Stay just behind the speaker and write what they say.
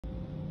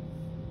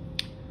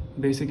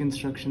basic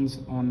instructions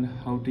on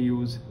how to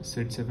use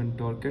SID07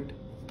 Torqit.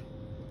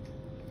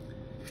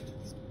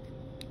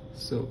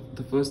 So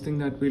the first thing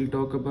that we'll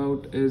talk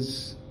about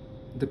is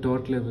the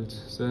torque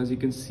levels. So as you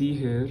can see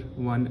here,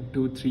 1,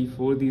 2, 3,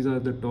 4, these are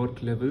the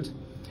torque levels.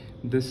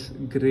 This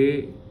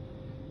gray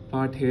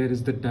part here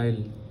is the dial.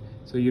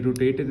 So you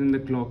rotate it in the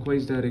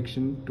clockwise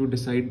direction to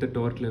decide the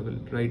torque level.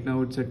 Right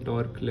now it's at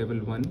torque level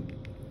 1.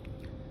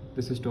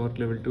 This is torque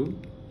level 2.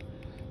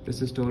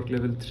 This is torque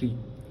level 3.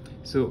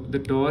 So the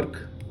torque,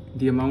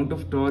 the amount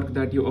of torque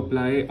that you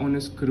apply on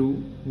a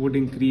screw would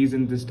increase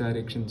in this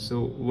direction.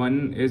 So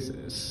 1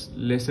 is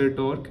lesser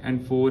torque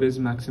and 4 is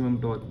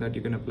maximum torque that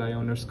you can apply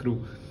on a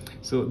screw.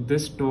 So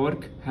this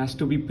torque has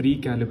to be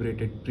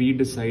pre-calibrated,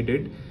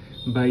 pre-decided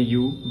by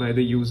you, by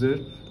the user,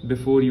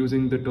 before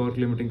using the torque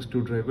limiting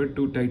screwdriver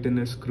to tighten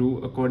a screw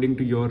according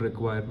to your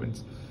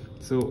requirements.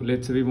 So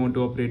let's say we want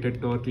to operate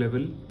at torque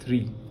level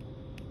 3.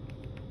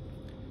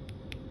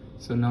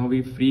 So now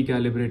we've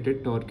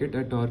pre-calibrated Torqit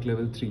at torque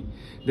level 3.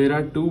 There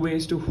are two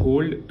ways to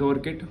hold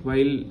Torqit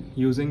while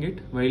using it,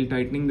 while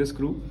tightening the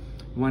screw.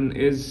 One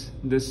is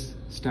this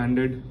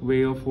standard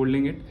way of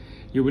holding it.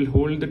 You will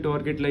hold the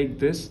Torqit like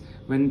this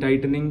when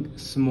tightening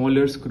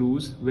smaller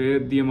screws where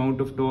the amount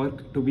of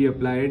torque to be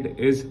applied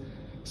is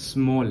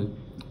small.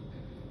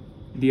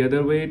 The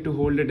other way to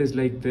hold it is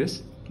like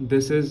this.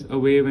 This is a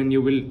way when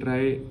you will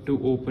try to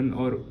open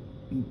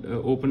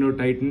or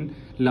tighten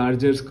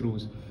larger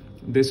screws.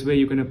 This way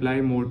you can apply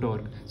more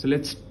torque. So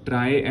let's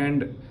try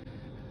and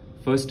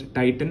first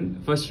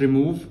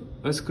remove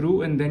a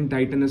screw and then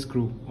tighten a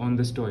screw on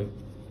this toy.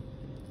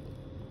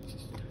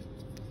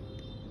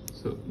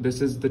 So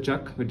this is the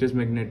chuck, which is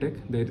magnetic.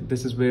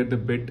 This is where the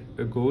bit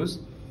goes.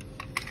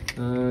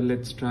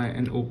 Let's try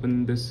and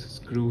open this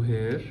screw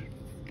here.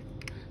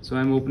 So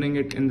I'm opening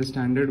it in the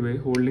standard way,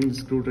 holding the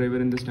screwdriver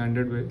in the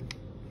standard way.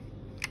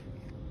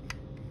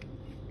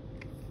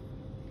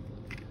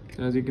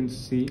 As you can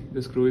see,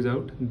 the screw is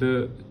out.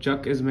 The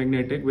chuck is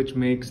magnetic, which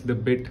makes the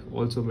bit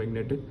also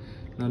magnetic.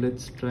 Now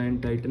let's try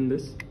and tighten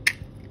this.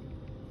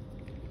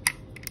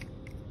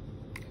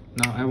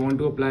 Now I want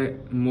to apply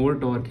more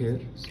torque here,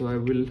 so I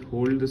will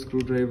hold the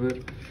screwdriver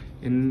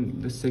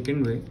in the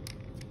second way.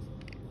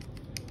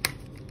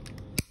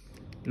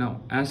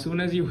 Now as soon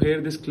as you hear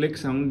this click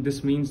sound,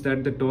 this means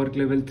that the torque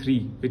level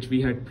 3, which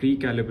we had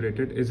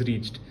pre-calibrated, is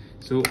reached.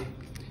 So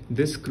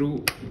this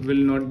screw will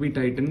not be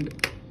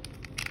tightened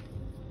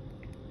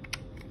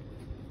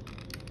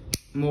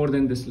more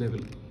than this level.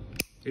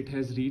 It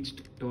has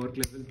reached torque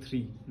level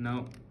 3.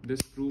 Now this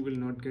screw will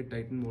not get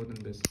tightened more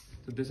than this.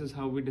 So this is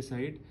how we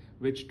decide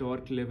which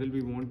torque level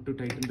we want to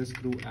tighten the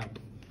screw at.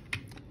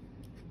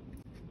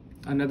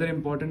 Another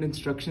important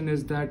instruction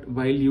is that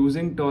while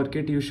using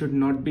Torqit, you should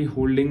not be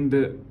holding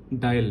the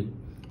dial.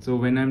 So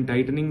when I'm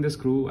tightening the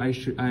screw, I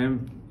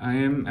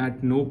am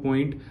at no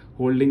point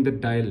holding the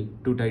dial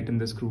to tighten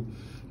the screw,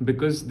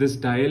 because this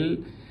dial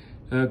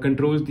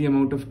controls the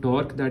amount of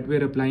torque that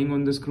we're applying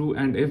on the screw,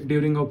 and if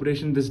during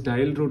operation this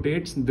dial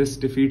rotates, this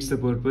defeats the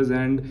purpose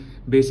and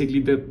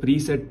basically the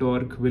preset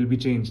torque will be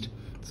changed.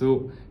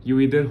 So you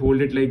either hold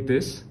it like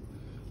this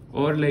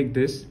or like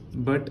this,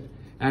 but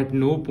at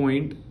no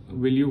point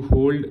will you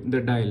hold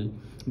the dial.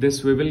 This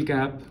swivel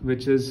cap,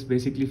 which is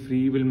basically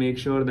free, will make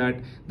sure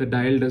that the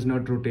dial does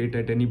not rotate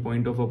at any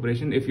point of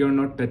operation if you're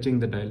not touching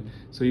the dial.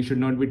 So you should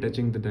not be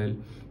touching the dial.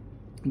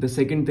 The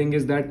second thing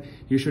is that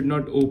you should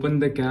not open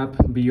the cap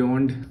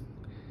beyond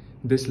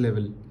this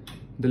level,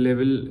 the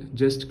level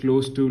just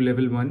close to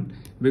level 1,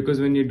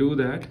 because when you do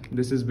that,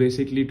 this is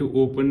basically to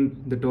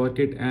open the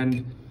Torqit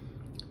and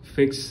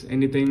fix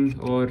anything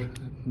or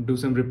do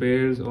some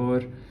repairs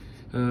or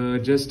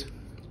just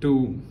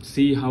to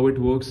see how it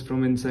works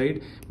from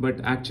inside.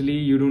 But actually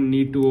you don't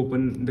need to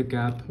open the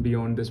cap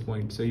beyond this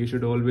point. So you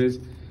should always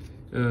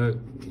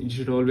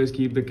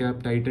keep the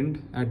cap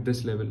tightened at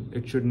this level.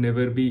 It should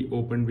never be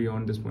opened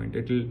beyond this point.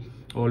 It will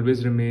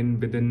always remain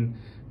within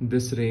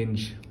this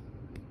range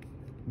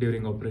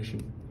during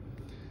operation.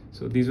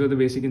 So these were the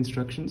basic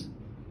instructions.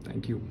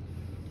 Thank you.